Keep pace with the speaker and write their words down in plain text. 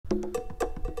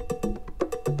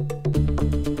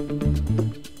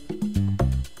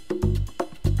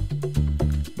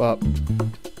But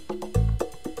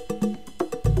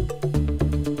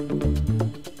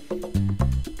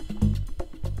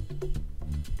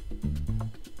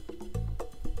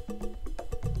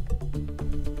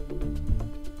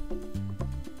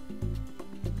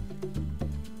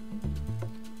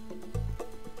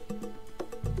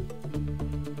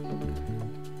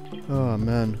oh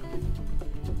man.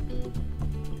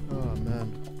 Oh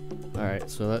man. Alright,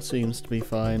 so that seems to be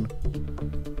fine.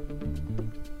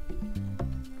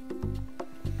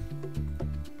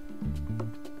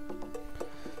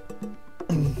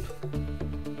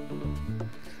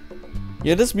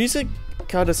 Yeah, this music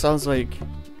kind of sounds like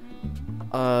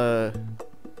a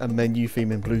menu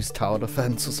theme in Blues Tower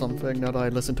Defense or something now that I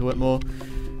listen to it more.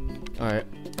 Alright.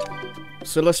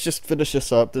 So let's just finish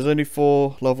this up. There's only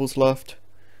 4 levels left.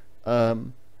 This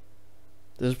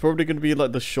is probably going to be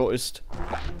like the shortest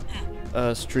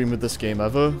stream of this game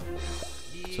ever.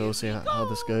 So we'll see how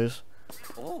this goes.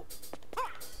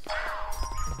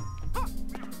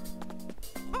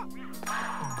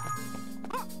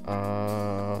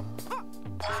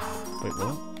 Wait,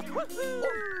 what?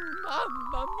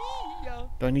 Mamma mia!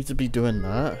 Do I need to be doing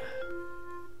that?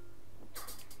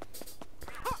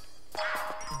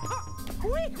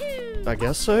 I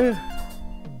guess so.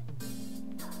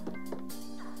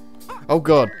 Oh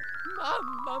god.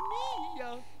 Mamma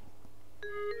mia!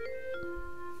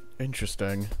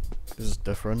 Interesting. This is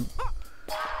different.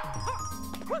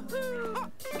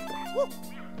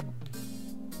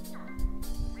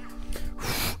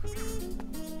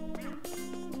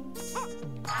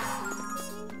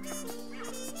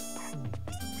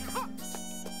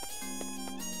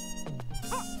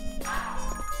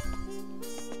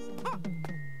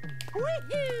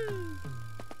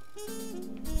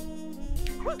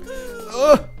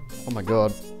 Oh my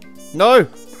god. No!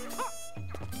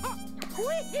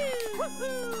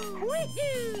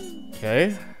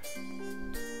 Okay.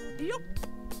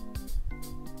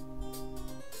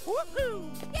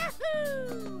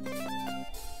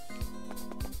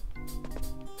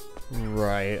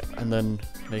 Right, and then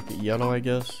make it yellow, I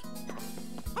guess.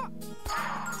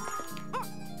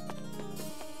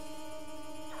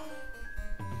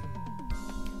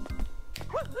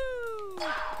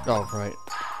 Oh, right.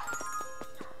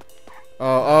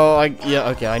 Yeah,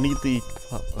 okay, I need the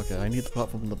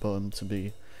platform and the bottom to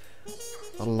be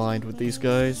aligned with these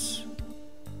guys.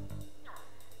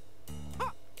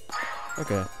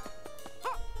 Okay.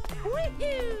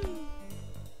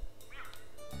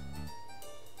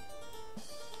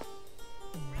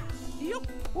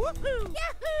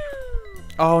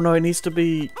 Oh no, it needs to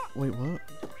be... Wait, what?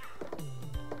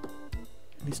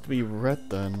 It needs to be red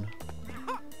then.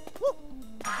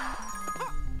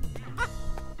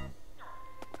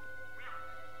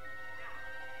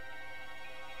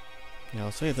 Yeah,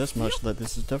 I'll say this much, that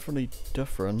this is definitely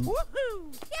different. Mamma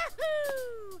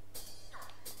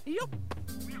mia!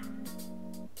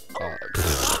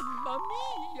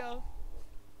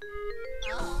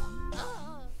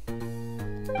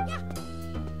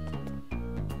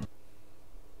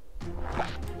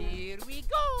 Here we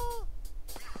go!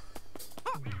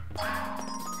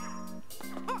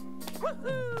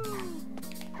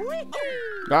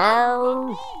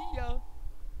 No! Mia!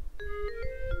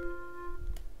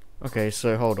 Okay,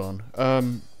 so hold on. How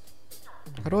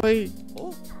do I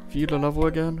view the level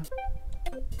again?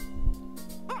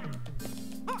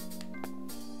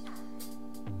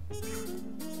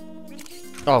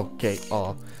 Oh, okay.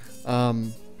 Oh,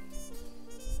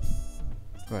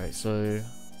 right. So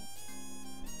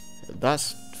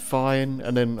that's fine,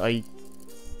 and then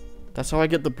that's how I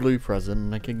get the blue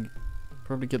present. I can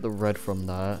probably get the red from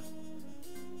that.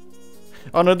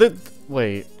 Oh no!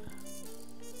 Wait.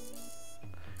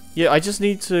 Yeah, I just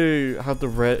need to have the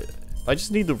red. I just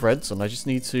need the reds on. I just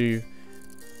need to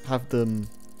have them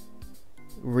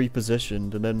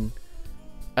repositioned, and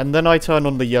then I turn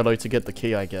on the yellow to get the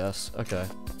key, I guess. Okay.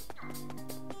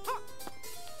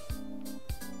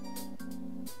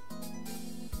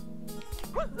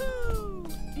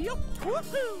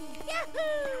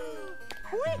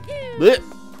 Blech.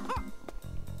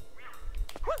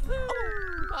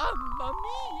 Mamma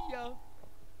mia!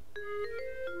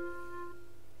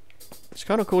 It's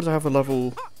kind of cool to have a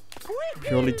level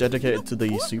purely dedicated to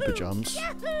the super jumps.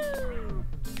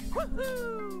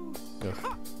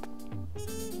 Ugh.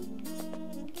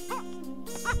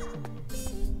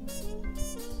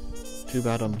 Too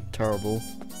bad I'm terrible.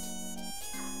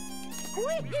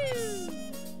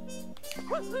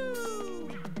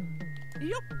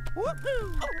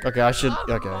 Okay, I should...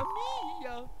 Okay.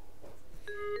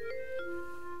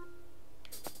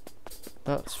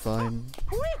 That's fine.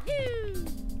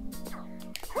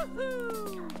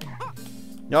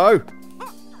 No!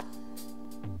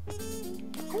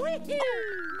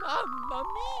 Mamma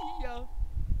mia!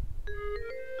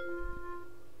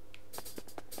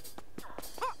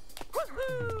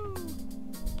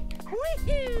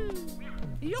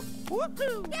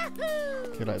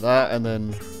 Okay, like that, and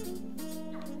then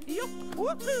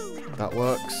that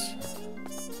works.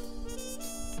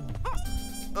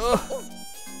 Ugh.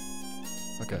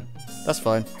 Okay, that's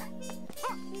fine.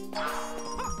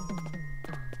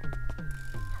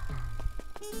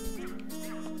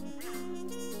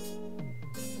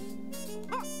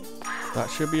 That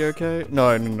should be okay. No.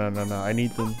 I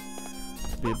need them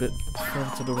to be a bit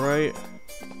further to the right.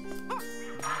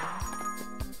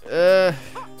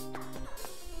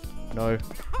 No.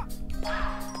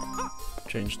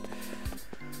 Changed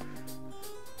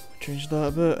that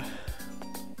a bit.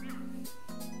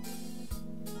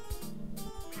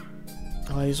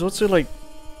 Oh, he's also like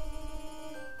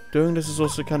doing this is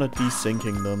also kind of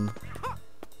desyncing them,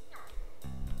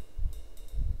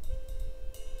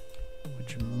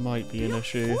 which might be an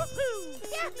issue.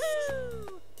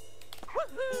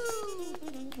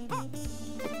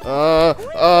 Mamma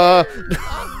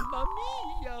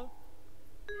mia!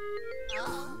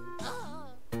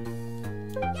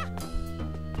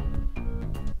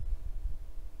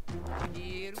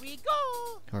 Here we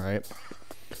go! Alright.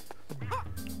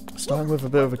 Starting with a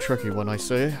bit of a tricky one, I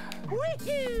see.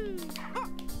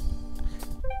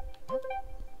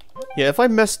 Yeah, if I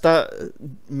messed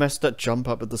that jump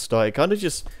up at the start, it kind of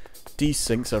just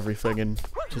desyncs everything and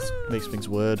just makes things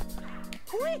weird.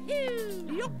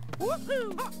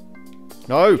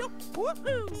 No!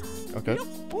 Okay.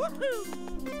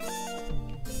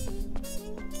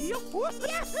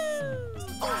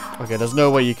 Okay, there's no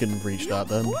way you can reach that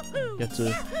then. You have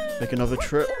to make another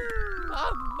trip.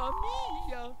 Mamma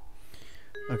mia!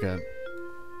 Okay.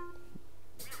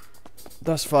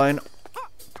 That's fine.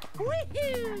 Mamma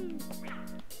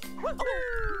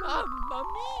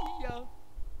mia!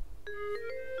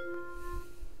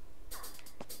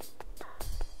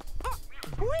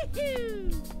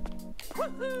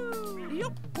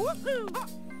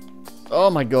 Oh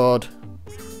my god.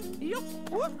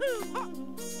 Mamma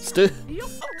mia!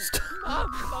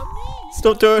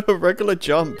 Stop doing a regular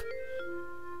jump.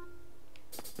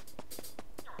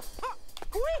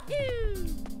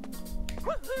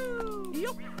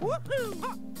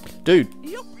 Dude.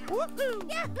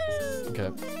 Okay.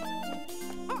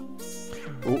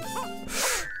 Ooh.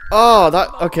 Oh, that.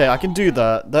 Okay, I can do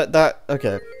that. That.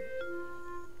 Okay.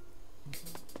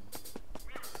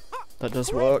 That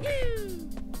does work.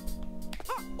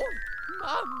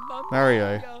 Mamma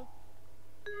Mario. mia!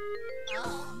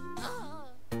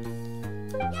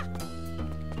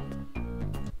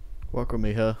 Work with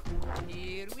me here.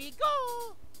 Here we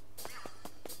go!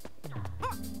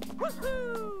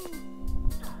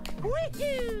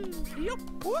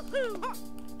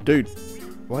 Dude,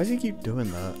 why does he keep doing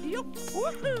that?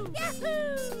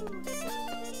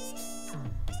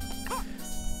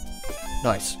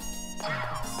 Nice.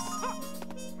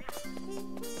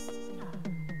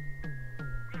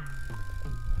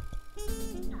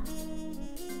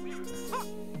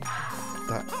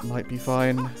 That might be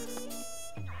fine.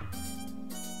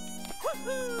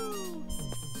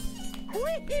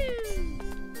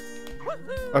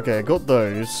 Okay, I got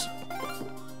those.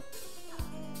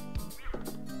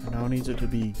 Now I need it to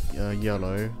be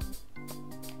yellow.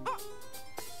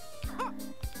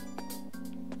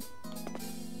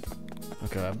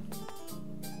 Okay.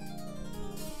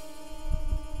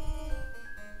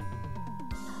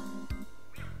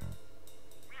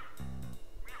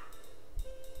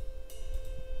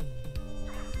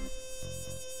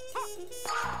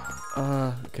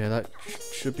 Okay, that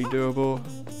should be doable.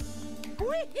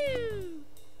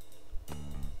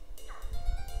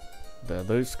 There,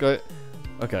 those go.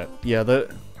 Okay, yeah,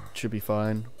 that should be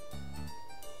fine.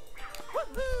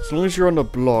 As long as you're on the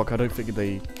block, I don't think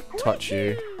they touch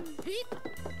you.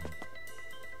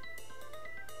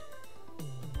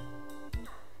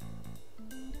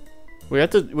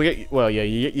 Well, yeah,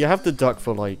 you have to duck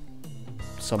for, like,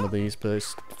 some of these, but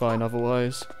it's fine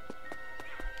otherwise.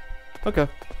 Okay.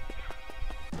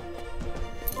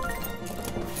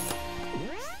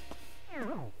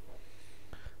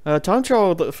 Time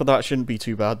trial for that shouldn't be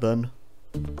too bad then.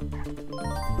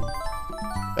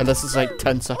 Unless it's like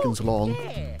 10 seconds long.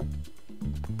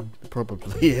 It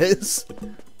probably is.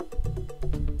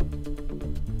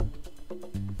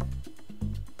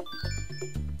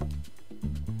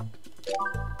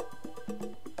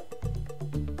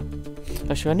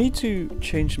 Actually, I need to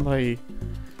change my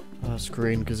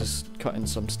screen because it's cutting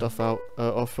some stuff out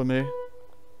off for me.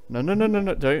 No,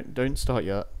 don't start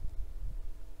yet.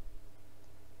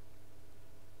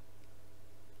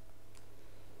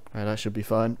 Alright, that should be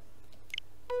fine.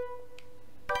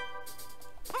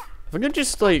 If I can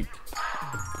just like...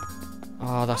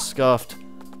 Ah, that's scuffed.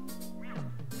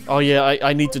 Oh yeah,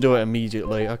 I need to do it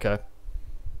immediately, okay.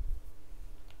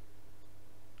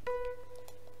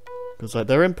 Because like,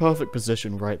 they're in perfect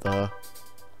position right there.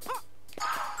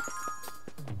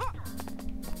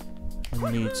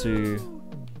 I need to...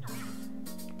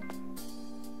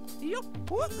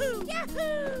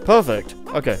 Perfect!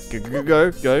 Okay,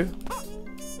 go.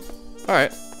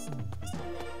 Alright.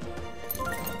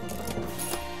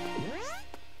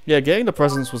 Yeah, getting the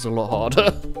presents was a lot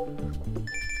harder.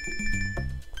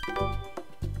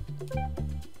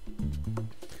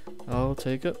 I'll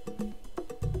take it.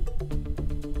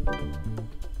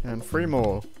 And 3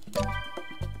 more.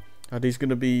 Are these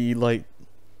gonna be like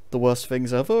the worst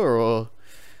things ever, or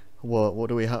what? What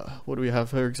do we have? What do we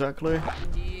have here exactly?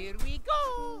 Here we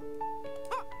go.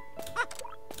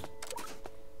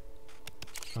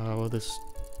 Well, this.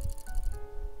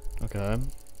 Okay.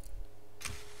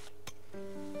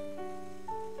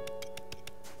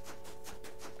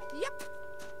 Yep.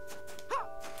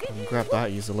 I can grab that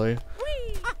easily.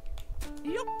 Whee.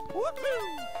 Yup.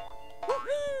 Woohoo.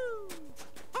 Woohoo.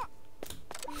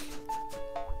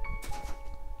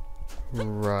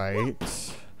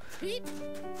 Right. Beep.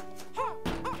 Ha.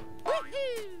 Ha.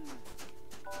 Woohoo.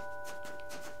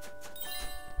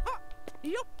 Ha.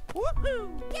 Yup. Woohoo.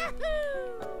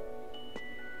 Yahoo.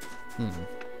 Hmm.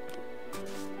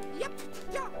 Yep.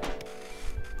 Yeah.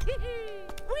 Hee hee.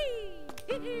 Whee.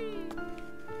 Hee hee.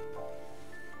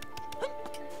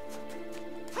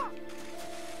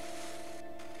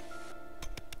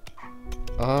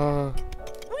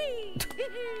 Whee. Hee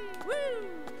hee. Woo.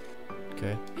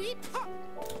 Okay. Beep. Ha.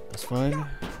 That's fine.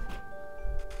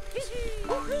 Hee hee.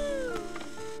 Woohoo.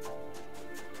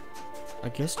 I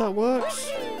guess that works.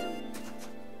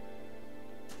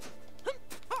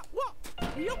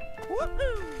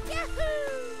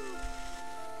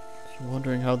 Just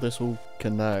wondering how this all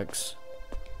connects.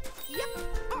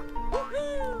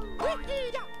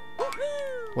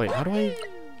 Wait, how do I...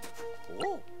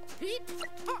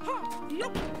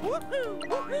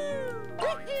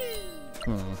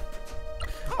 Hmm.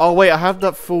 Oh wait, I have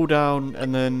that fall down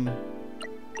and then...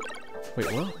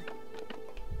 Wait, what?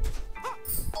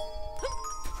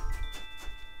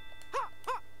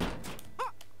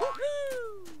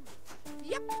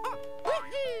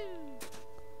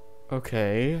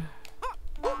 Okay.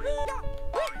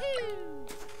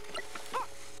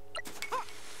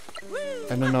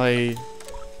 And then I...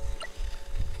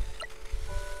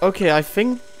 Okay, I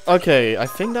think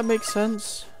that makes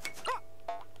sense.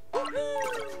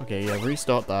 Okay, yeah,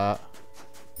 restart that.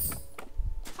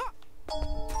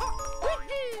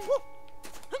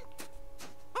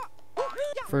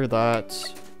 Through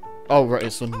that. Oh, right,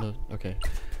 it's on the... Okay.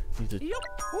 Need to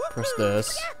press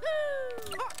this.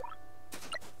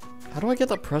 How do I get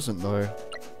that present, though?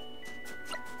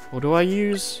 Or do I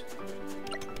use...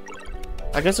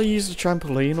 I guess I use the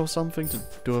trampoline or something to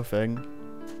do a thing.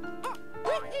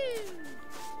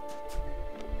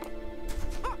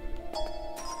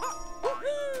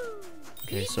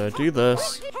 Okay, so do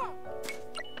this.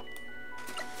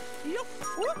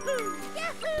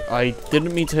 I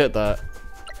didn't mean to hit that.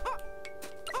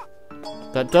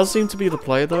 That does seem to be the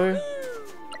play, though.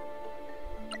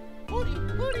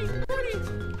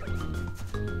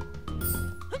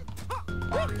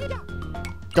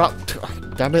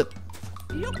 Damn it.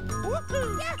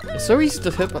 It's so easy to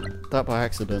hit that by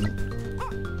accident.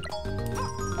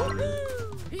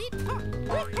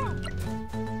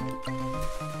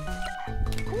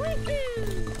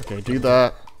 Okay, do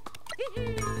that.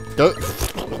 Don't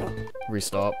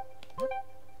restart.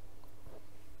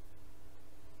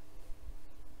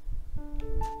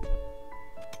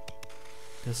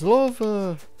 There's a lot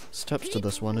of steps to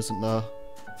this one, isn't there?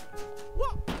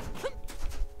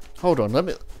 Hold on, let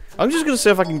me... I'm just gonna see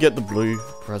if I can get the blue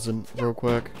present real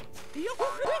quick.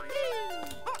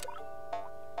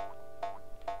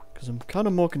 Because I'm kind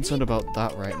of more concerned about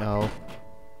that right now.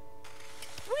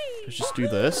 Let's just do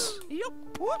this.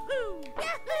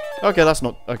 Okay, that's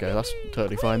not... Okay, that's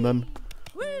totally fine then.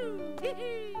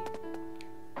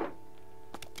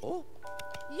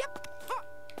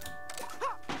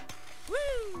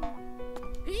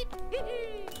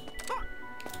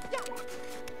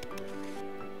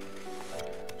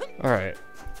 Alright,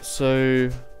 so...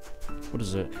 What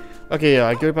is it? Okay, yeah,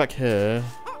 I go back here.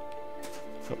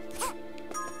 Oh.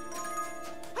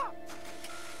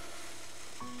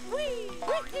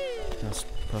 That's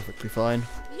perfectly fine.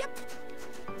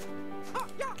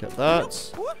 Get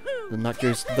that. Then that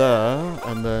goes there,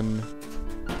 and then...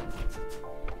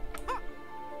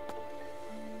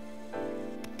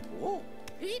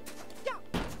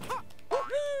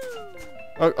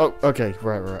 Oh, okay,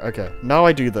 right, okay. Now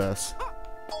I do this.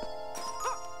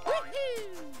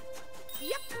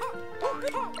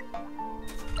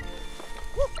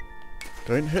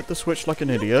 Don't hit the switch like an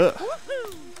idiot.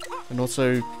 And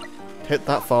also, hit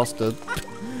that faster.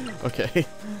 Okay,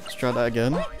 let's try that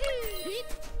again.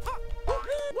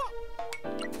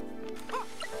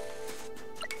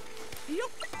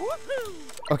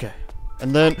 Okay,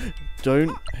 and then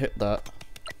don't hit that.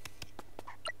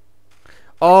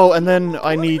 Oh, and then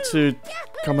I need to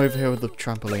come over here with the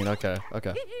trampoline.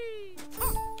 Okay.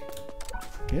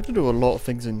 You have to do a lot of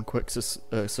things in quick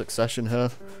succession here.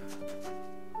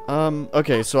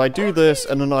 Okay, so I do this,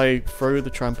 and then I throw the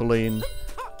trampoline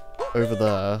over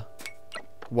there,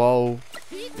 while,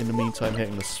 in the meantime,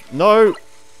 hitting this. No!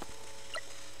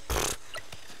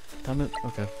 Damn it,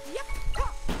 okay.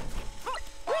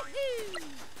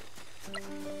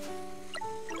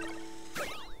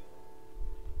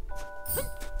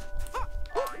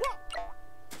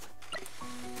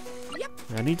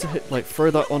 I need to hit, like, throw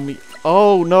that on the...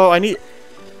 Oh, no, I need...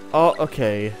 Oh,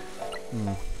 okay.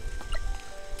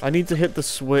 I need to hit the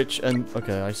switch and...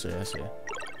 Okay, I see.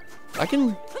 I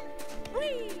can...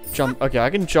 Jump... Okay, I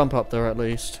can jump up there at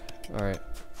least. Alright.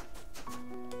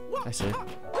 I see.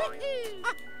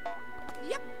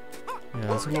 Yeah,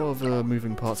 there's a lot of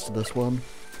moving parts to this one.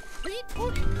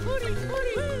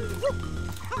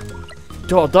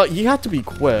 God, that... You had to be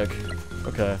quick.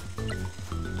 Okay.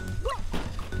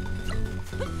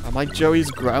 Am I Joey's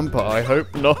grandpa? I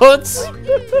hope not.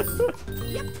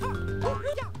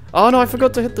 Oh no, I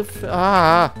forgot to hit the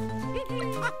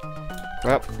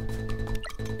crap.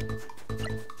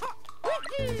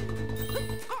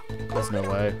 There's no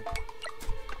way.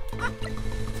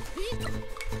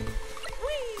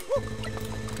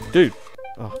 Dude.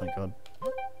 Oh my god.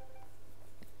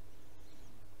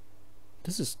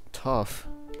 This is tough.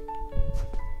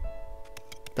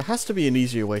 There has to be an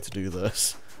easier way to do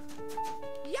this.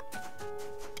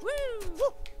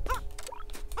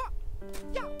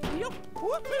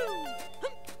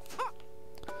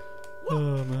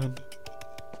 Oh man.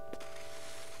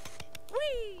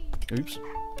 Oops.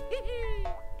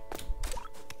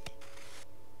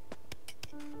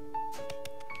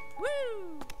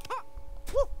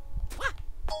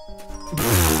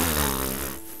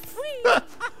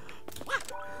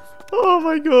 Oh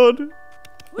my god.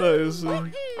 That is.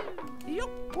 Do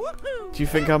you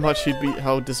think how much he'd be?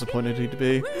 How disappointed he'd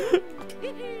be?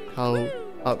 How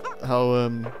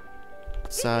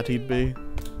sad he'd be?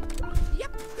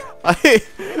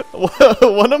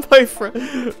 One of my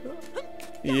friends.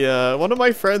 Yeah, one of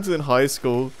my friends in high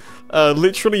school,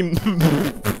 literally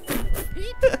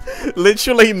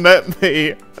met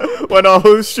me when I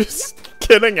was just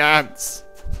killing ants.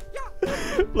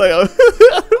 Like,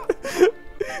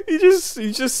 he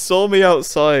just saw me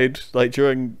outside, like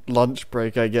during lunch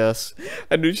break, I guess,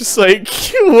 and he was just like,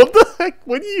 "What the heck?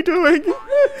 What are you doing?"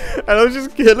 And I was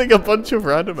just killing a bunch of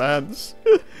random ants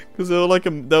because there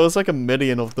was like a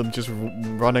million of them just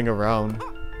running around.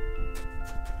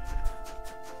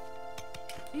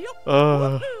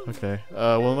 Okay.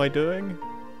 What am I doing?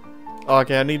 Oh,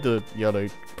 okay, I need the yellow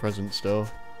present still.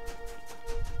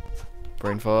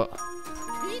 Brain fart.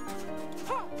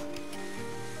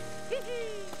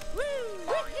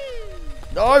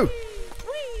 No!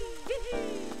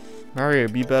 Mario,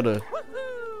 be better.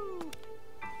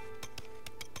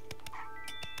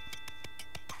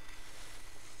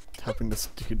 Helping the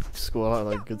score out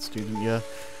like a good student, yeah.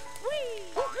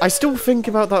 I still think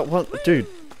about that one... Dude.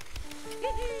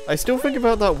 I still think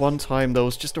about that one time there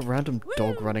was just a random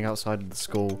dog running outside of the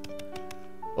school.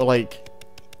 Or like...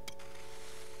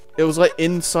 It was like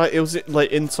inside... It was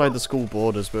like inside the school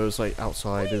borders, but it was like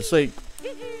outside. It's like...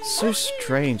 So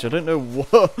strange. I don't know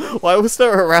what... Why was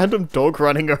there a random dog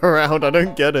running around? I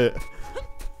don't get it.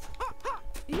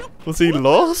 Was he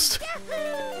lost?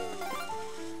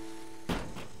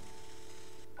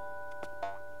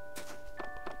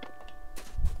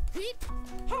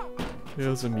 It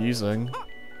was amusing.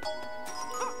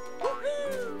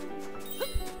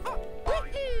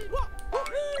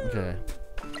 Okay.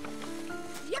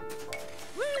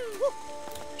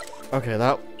 Okay,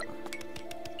 that...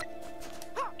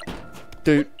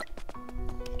 Dude.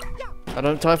 I don't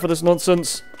have time for this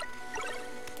nonsense.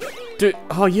 Dude,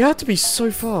 oh, you had to be so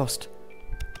fast.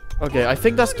 Okay, I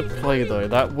think that's the play though.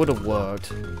 That would have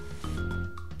worked.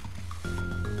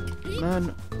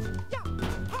 Man.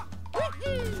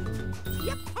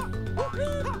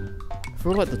 I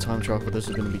feel like the time trial for this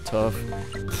is going to be tough.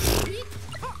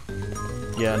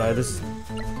 Yeah, no, this...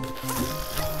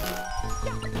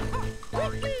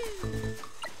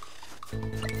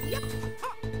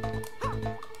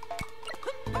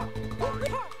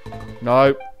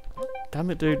 No. Damn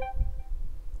it, dude.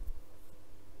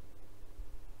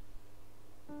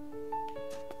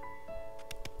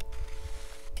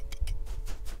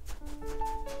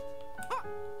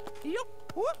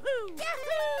 Yup. Woohoo.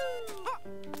 Yahoo.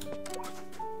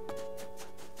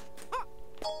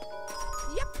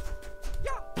 Yep.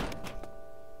 Yup.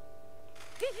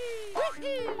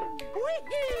 Woohoo.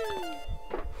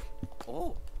 Woohoo.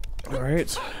 Oh.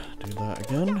 Alright, do that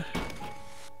again.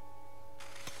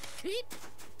 Beat.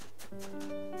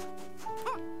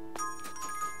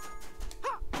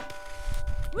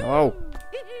 Oh.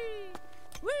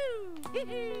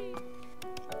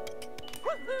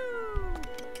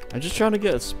 I'm just trying to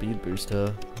get a speed boost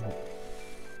here.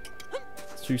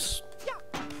 It's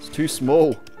too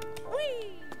small.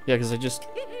 Yeah, because I just...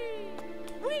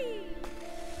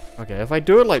 Okay, if I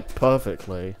do it like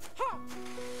perfectly...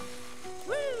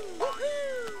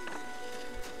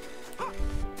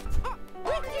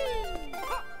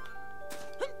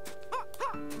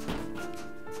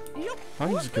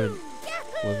 I'm just good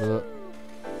with it.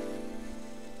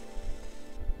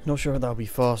 Not sure if that'll be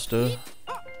faster.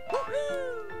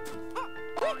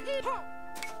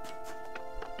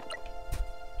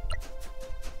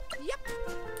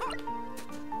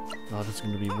 Oh, this is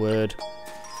gonna be weird.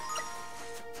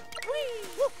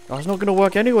 Oh, it's not gonna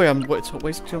work anyway. It's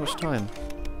wasting too much time.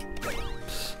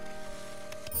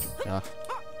 Yeah.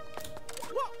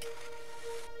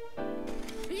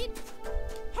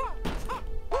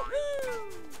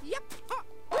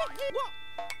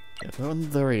 Yeah, they're on the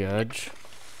very edge.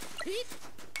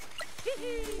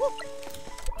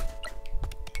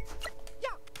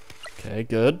 Okay,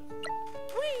 good.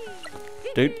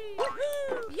 Dude.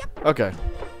 Okay.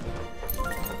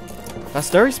 That's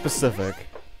very specific.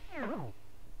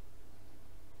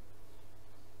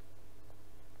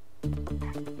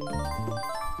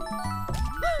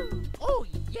 Oh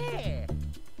yeah.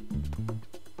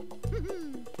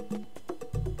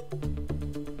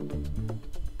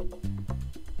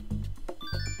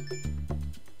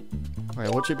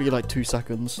 Alright, what should be like 2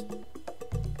 seconds?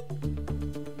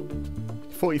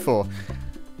 44.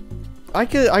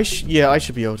 Yeah, I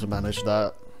should be able to manage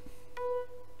that.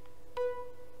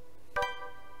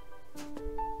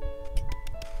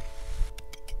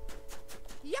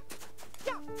 Yep.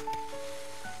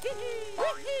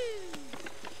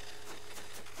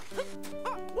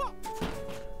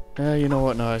 You know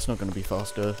what? No, it's not going to be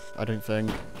faster. I don't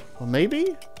think. Or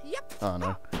maybe? Yep. I don't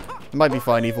know. It might be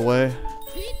fine either way.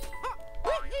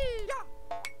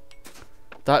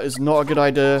 That is not a good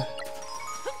idea.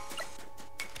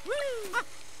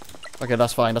 Okay,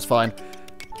 that's fine, that's fine.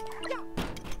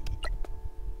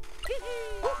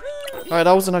 Alright,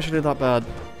 that wasn't actually that bad.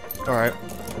 Alright.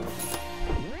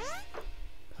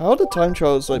 How do time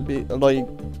trials like be like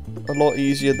a lot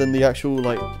easier than the actual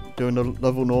like doing the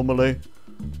level normally?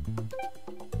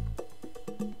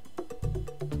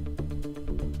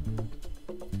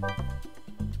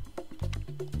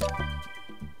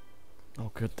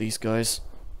 Oh good, these guys.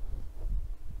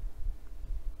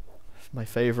 My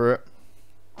favorite.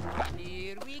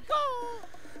 Here we go.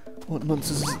 What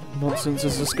nonsense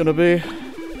is this gonna be?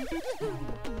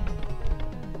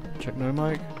 Check no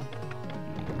mic.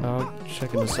 I'll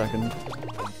check in a second.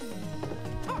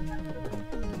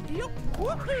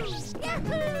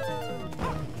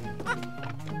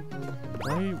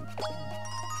 Why?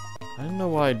 I don't know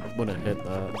why I'd want to hit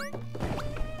that.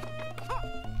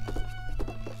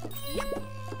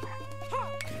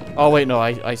 Oh wait, no,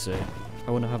 I see.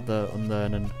 I want to have that on there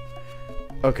and then...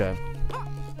 Okay.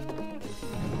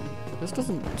 This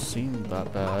doesn't seem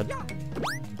that bad.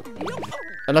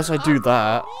 Unless I do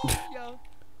that.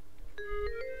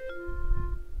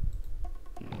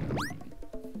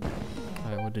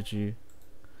 Alright, what did you...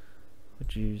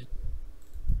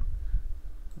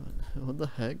 What the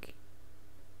heck?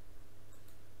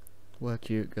 We're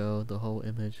cute, girl. The whole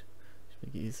image. Just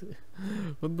make it easy.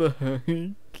 What the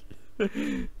heck?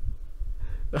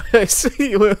 I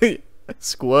see. Wait.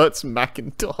 Squirts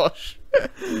Macintosh.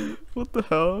 What the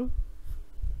hell?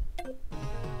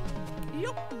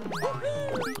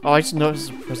 Oh, I just noticed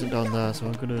a present down there, so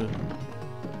I'm gonna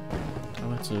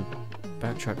have to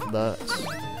backtrack for that.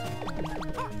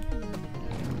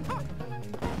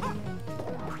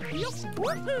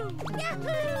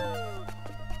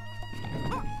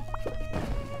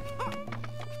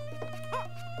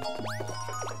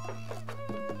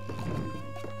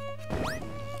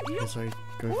 Guess I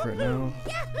go for it now.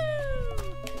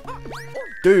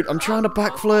 Dude, I'm trying to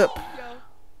backflip!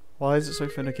 Why is it so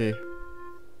finicky?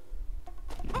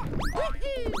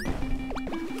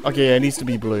 Okay, yeah, it needs to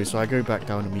be blue, so I go back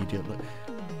down immediately.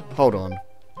 Hold on.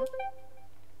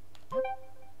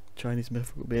 Chinese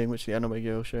mythical being which the anime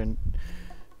girl shown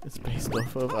is based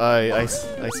off of. I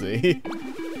see.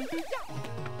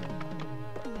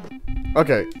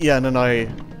 Okay, yeah, and then I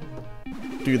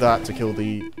do that to kill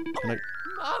the... Can I...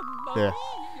 Yeah.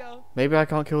 Maybe I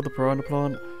can't kill the piranha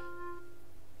plant?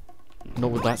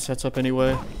 Not with that setup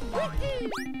anyway.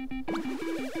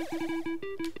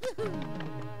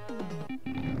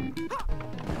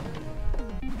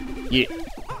 Yeah.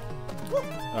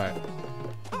 Alright.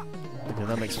 Okay,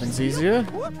 that makes things easier.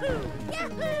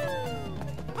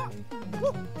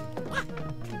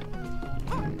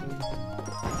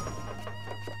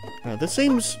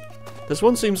 This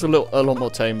one seems a lot more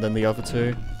tame than the other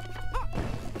two.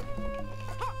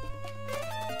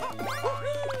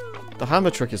 The hammer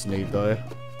trick is neat though.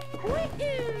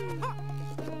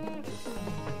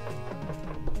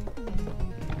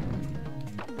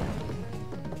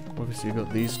 Obviously you've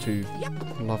got these two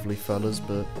lovely fellas,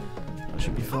 but that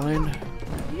should be fine.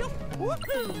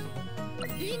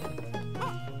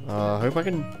 I hope I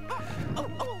can...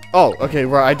 Oh, okay,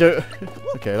 right, I don't...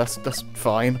 Okay, that's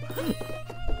fine.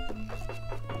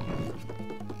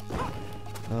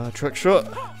 Trick shot.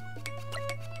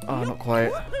 Oh, not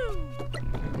quite.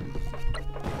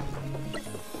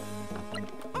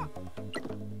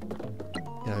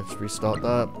 Yeah, let's restart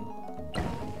that.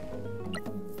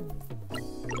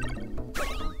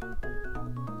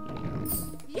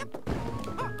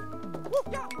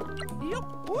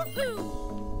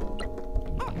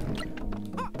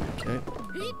 Okay.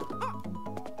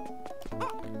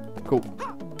 Cool.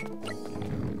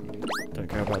 Don't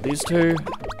care about these two.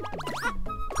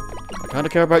 I kinda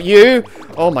care about you!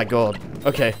 Oh my god.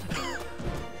 Okay.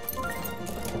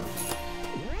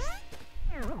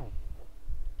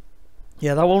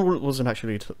 Yeah, that one wasn't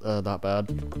actually that bad.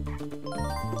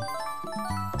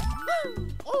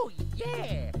 Oh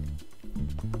yeah!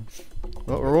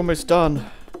 Well, we're almost done.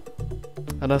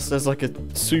 Unless there's like a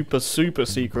super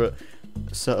secret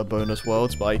set of bonus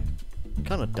worlds, but I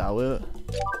kinda doubt it.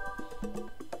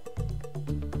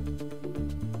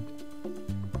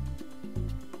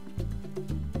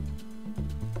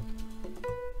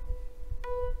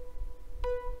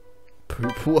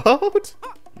 Poop world?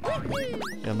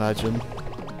 Imagine.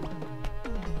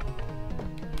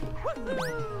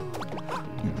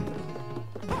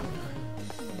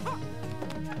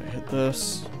 I hit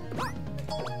this.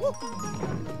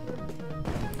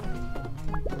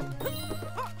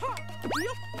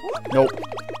 Nope.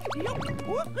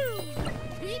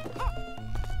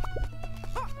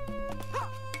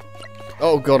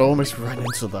 Oh god, I almost ran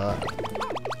into that.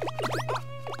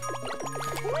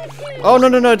 Oh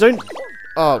no, don't.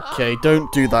 Okay, don't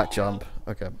do that jump.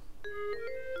 Okay.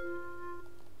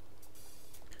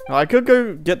 Now, I could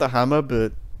go get the hammer,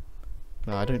 but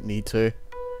no, I don't need to.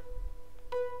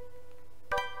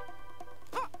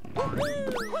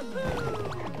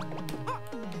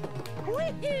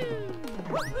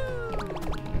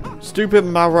 Stupid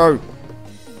marrow.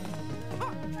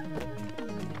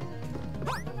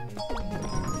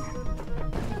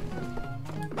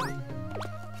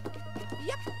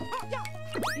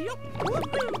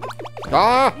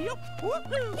 Ah!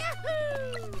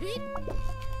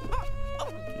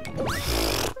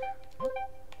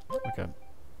 Okay.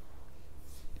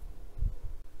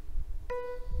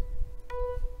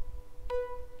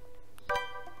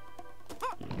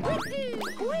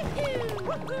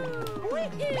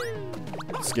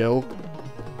 Skill.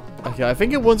 Okay, I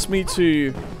think it wants me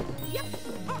to... Yeah,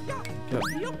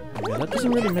 that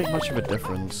doesn't really make much of a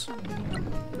difference.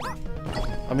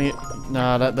 I mean,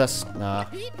 nah, that's... Nah.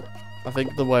 I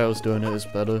think the way I was doing it is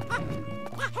better.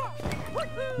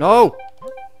 No!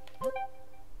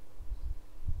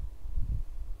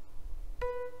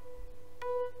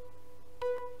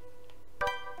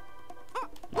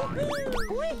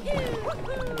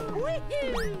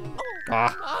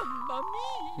 Ah!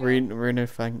 Reno,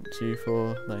 thank you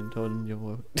for letting Todd your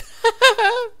work.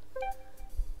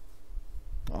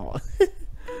 Oh.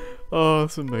 Oh,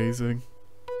 that's amazing.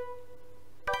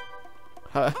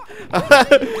 How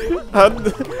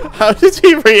did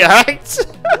he react?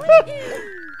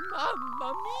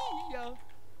 Mamma mia!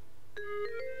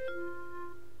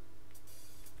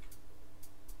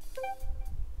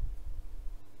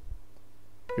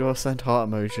 You all sent heart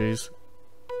emojis.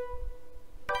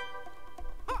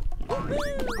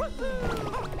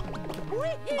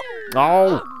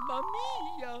 No! Mamma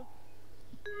mia!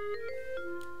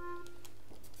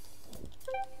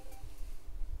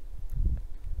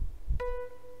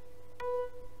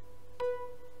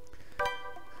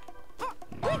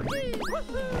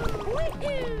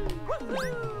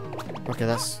 Okay,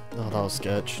 that was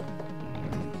sketch.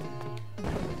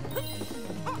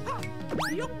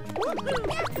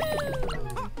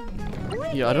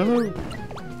 Yeah, I don't know.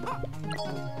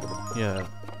 Yeah.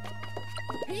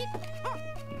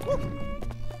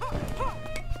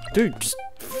 Dude, just...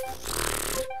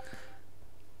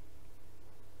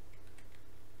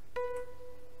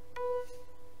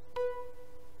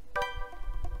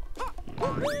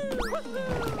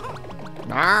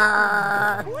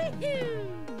 Ah! Okay.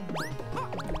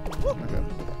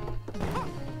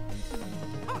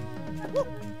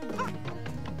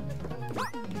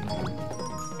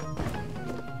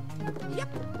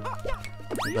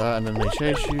 That, and then they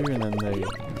chase you, and then they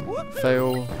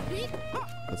fail.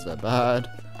 That's that bad.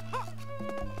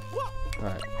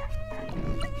 Alright.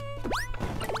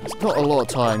 It's not a lot of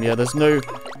time, yeah, there's no...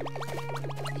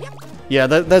 Yeah,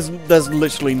 there's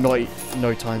literally no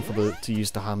time for to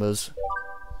use the hammers.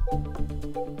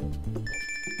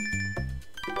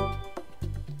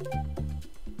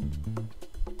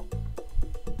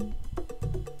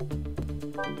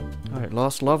 Alright,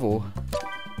 last level.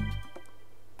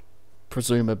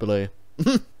 Presumably.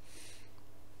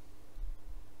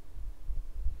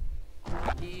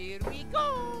 Here we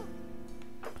go.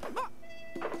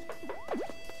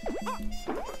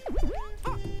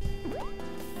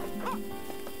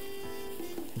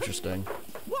 Interesting.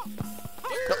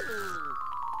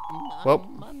 Well,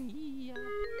 Mamma mia.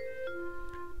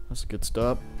 that's a good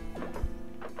start.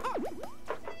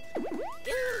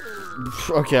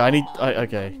 Okay,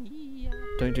 okay.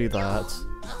 Don't do that.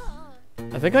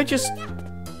 I think I just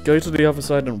go to the other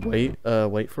side and wait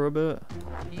for a bit,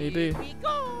 maybe. Here we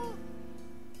go.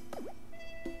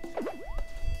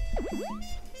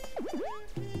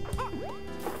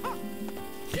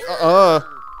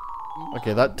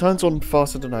 Okay, that turns on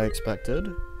faster than I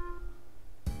expected.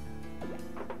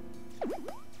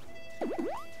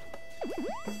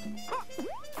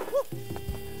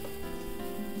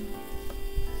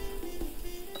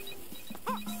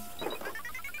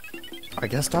 I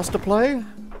guess that's the play.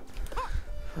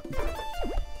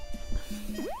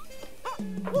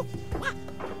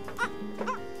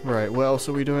 Right, what else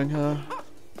are we doing here?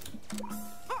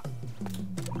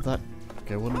 That...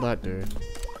 Okay, what did that do?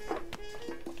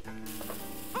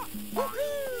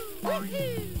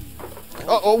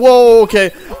 Oh, whoa,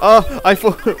 okay. I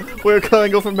thought we were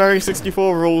going off of Mario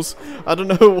 64 rules. I don't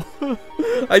know.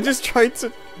 I just tried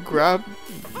to grab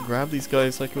these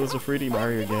guys like it was a 3D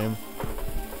Mario game.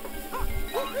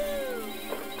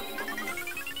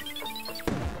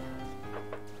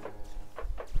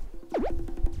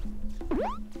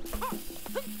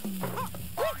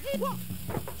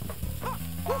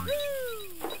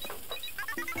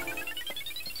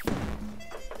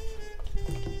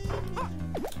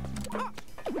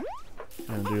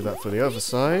 And do that for the other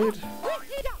side.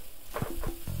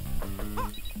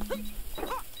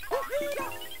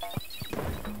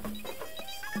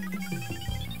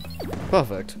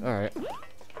 Perfect. Alright.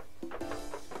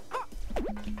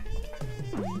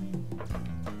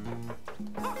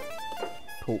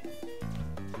 Cool.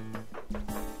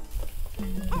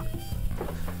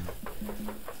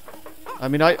 I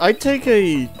mean, I'd take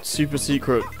a super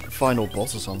secret final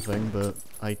boss or something, but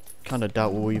I kind of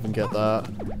doubt we'll even get that.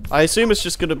 I assume it's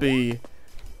just gonna be,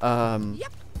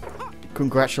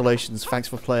 congratulations, thanks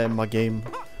for playing my game.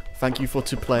 Thank you for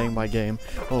playing my game.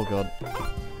 Oh god.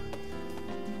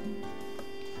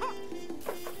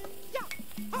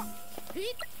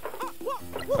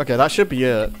 Okay, that should be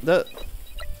it. That...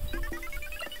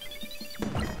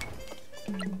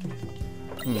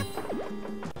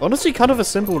 Honestly, kind of a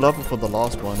simple level for the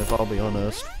last one, if I'll be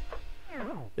honest.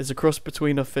 It's a cross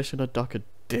between a fish and a duck and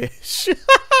dish.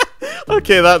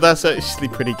 Okay, that's actually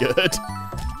pretty good.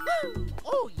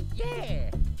 Oh yeah.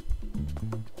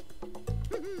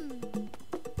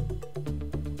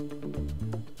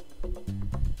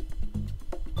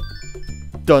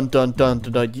 Dun dun dun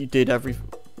dun dun, you did every...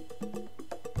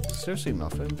 Seriously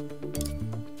nothing?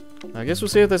 I guess we'll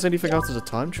see if there's anything else as a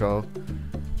time trial.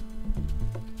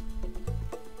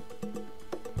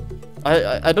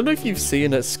 I don't know if you've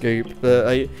seen it, Scoop, but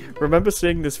I remember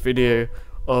seeing this video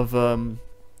of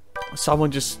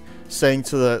someone just saying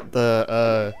to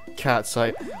the cats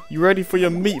like, "You ready for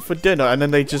your meat for dinner?" And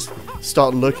then they just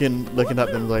start looking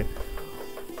at them like,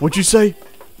 "What'd you say?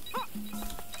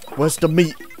 Where's the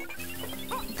meat?"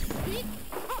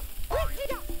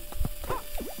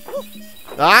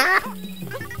 Ah!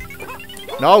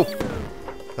 No!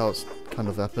 That was kind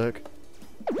of epic.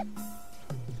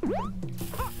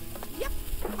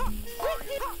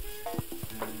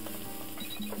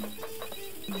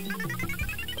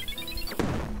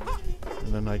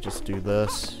 And then I just do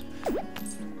this.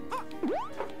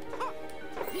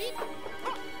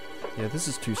 Yeah, this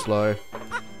is too slow.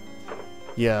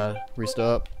 Yeah,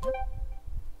 restart.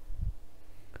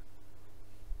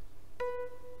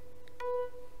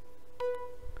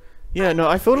 Yeah, no,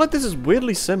 I feel like this is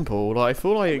weirdly simple. Like, I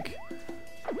feel like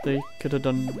they could have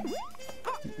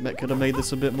made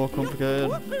this a bit more complicated.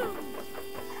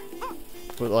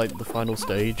 With, like, the final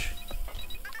stage.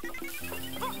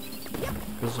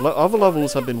 Because other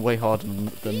levels have been way harder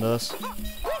than this.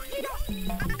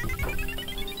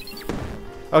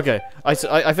 Okay, I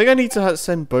think I need to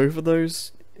send both of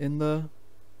those in there.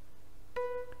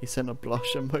 He sent a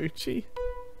blush emoji.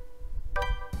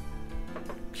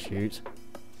 Shoot.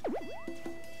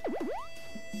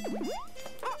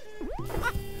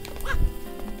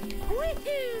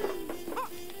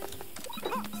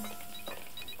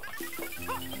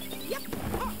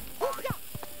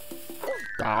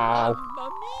 Ow. Mamma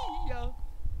mia!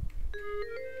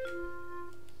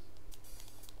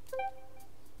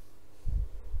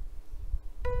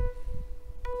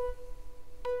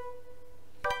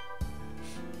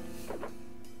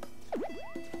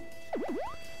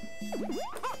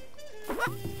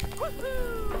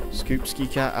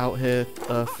 Scoopski Cat out here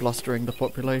flustering the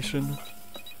population.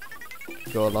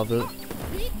 Gotta love it.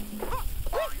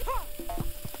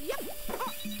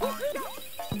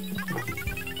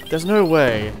 There's no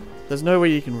way. There's no way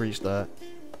you can reach that.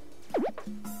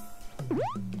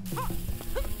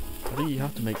 I think you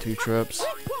have to make 2 trips.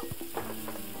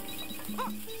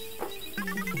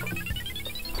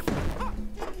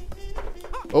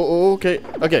 Oh, okay.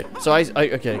 Okay, so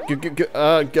okay.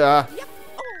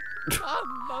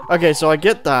 Okay, so I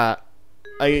get that.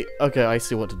 Okay, I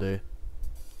see what to do.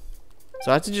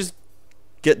 So I have to just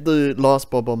get the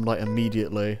last Bob-omb like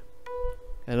immediately.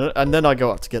 And then I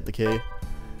go up to get the key.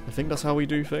 I think that's how we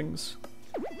do things.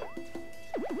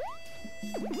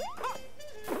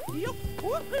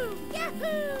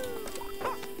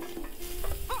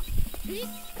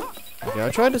 Okay, I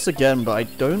tried this again, but I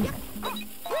don't...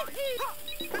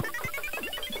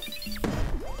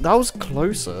 That was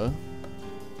closer.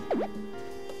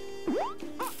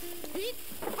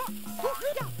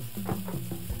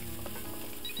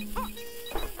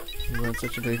 You weren't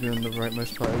such a baby on the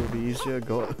rightmost part, it would be easier.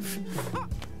 Got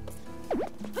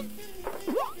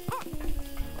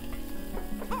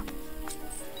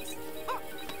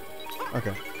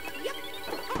Okay.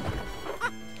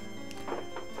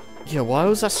 Yeah, why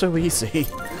was that so easy?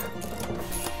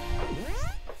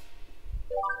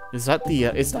 Is that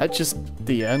just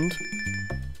the end?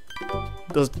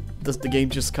 Does the game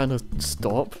just kind of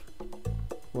stop?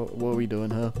 What are we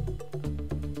doing here?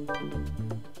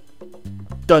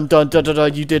 Dun dun dun dun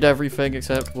dun, you did everything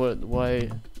except what, why?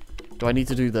 Do I need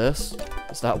to do this?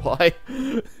 Is that why?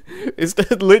 Is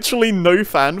there literally no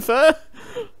fanfare?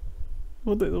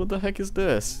 What the heck is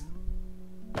this?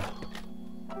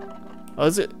 Oh,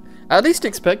 is it at least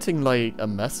expecting like a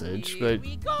message, but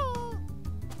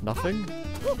nothing?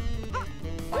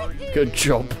 Good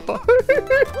job.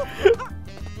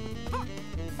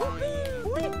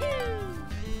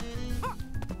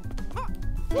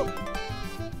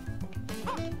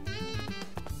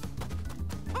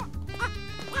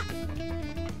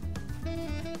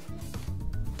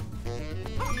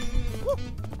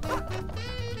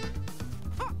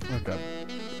 Okay.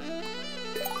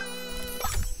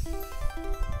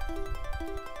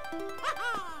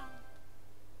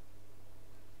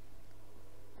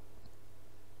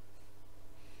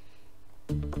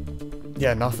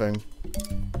 Yeah, nothing.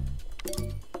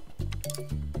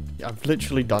 Yeah, I've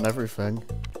literally done everything.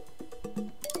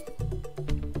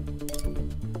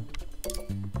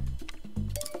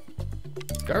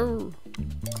 Go!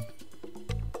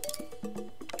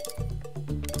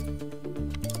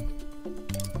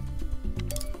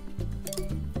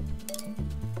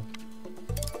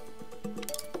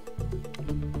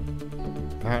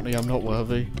 Apparently I'm not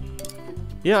worthy.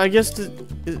 Yeah, I guess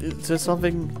is there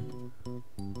something...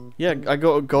 Yeah, I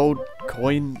got a gold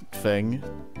coin thing.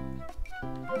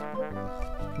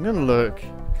 I'm gonna look.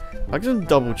 I can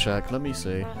double check, let me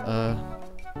see. Yes.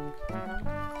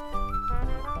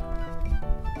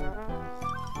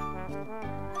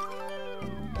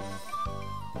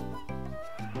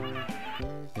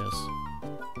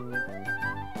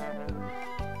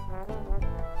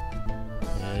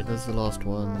 Yeah, that's the last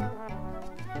one.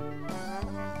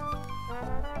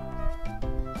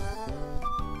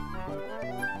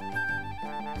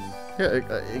 Yeah,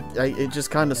 it just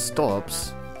kind of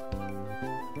stops.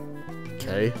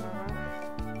 Okay.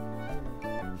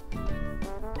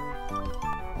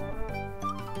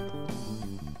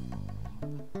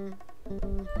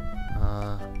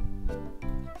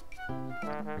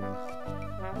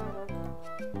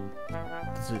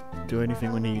 Does it do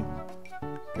anything when he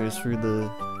goes through the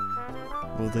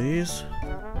disable these.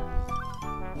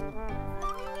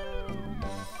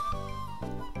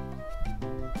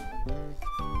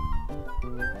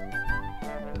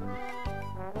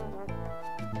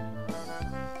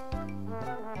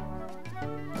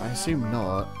 I assume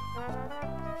not.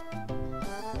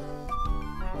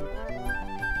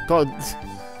 God,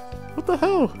 what the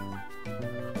hell?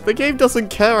 The game doesn't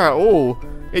care at all.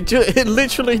 It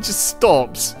literally just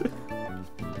stops.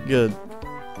 Good.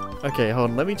 Okay,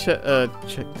 hold on. Let me check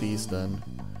these then.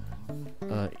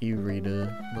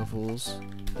 E-reader levels.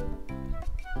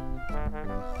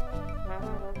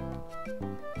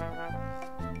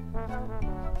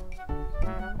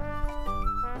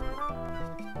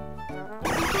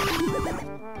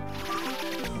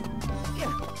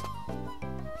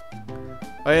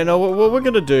 Oh, you know what we're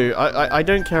gonna do? I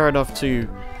don't care enough to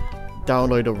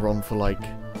download a ROM for like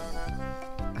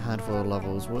a handful of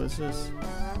levels. What is this?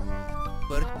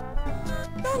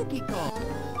 Donkey Kong.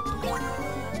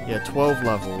 Yeah, 12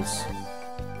 levels.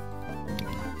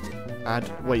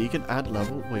 Wait, you can add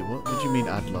level? Wait, what do you mean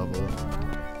add level?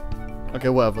 Okay,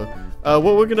 whatever.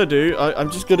 What we're gonna do,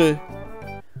 I'm just gonna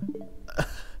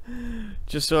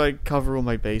just so I cover all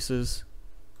my bases.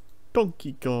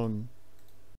 Donkey Kong.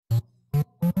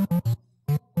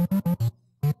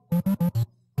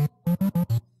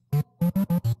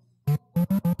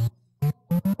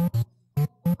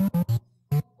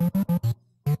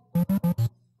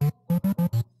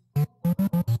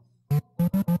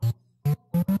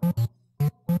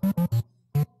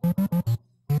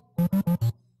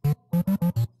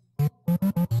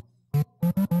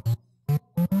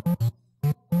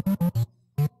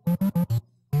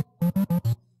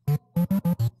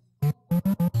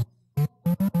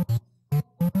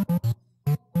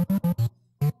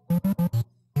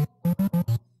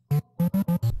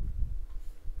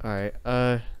 Alright,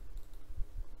 I'll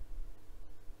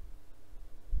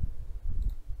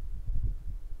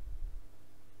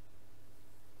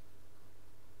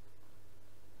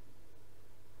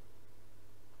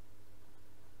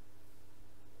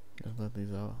let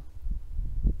these out.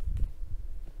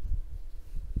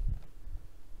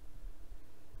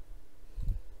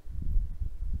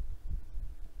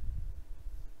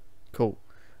 Cool.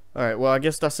 Alright, well I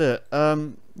guess that's it.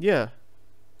 Yeah.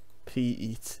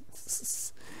 P-E-T.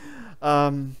 It's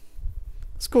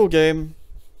a cool game.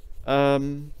 I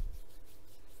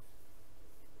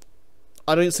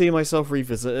don't see myself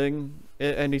revisiting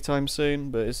it anytime soon,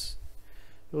 but it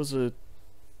was a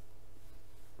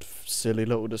silly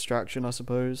little distraction, I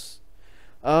suppose.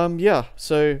 Yeah,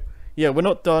 so yeah, we're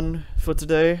not done for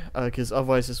today, because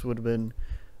otherwise this would have been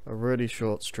a really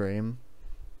short stream.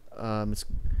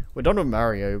 We're done with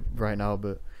Mario right now,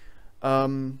 but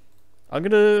I'm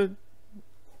gonna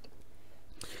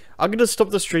stop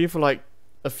the stream for like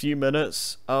a few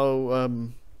minutes. I'll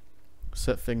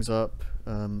set things up,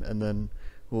 and then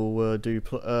we'll do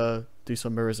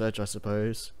some Mirror's Edge, I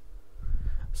suppose.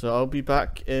 So I'll be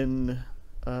back in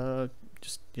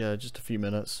just a few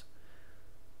minutes.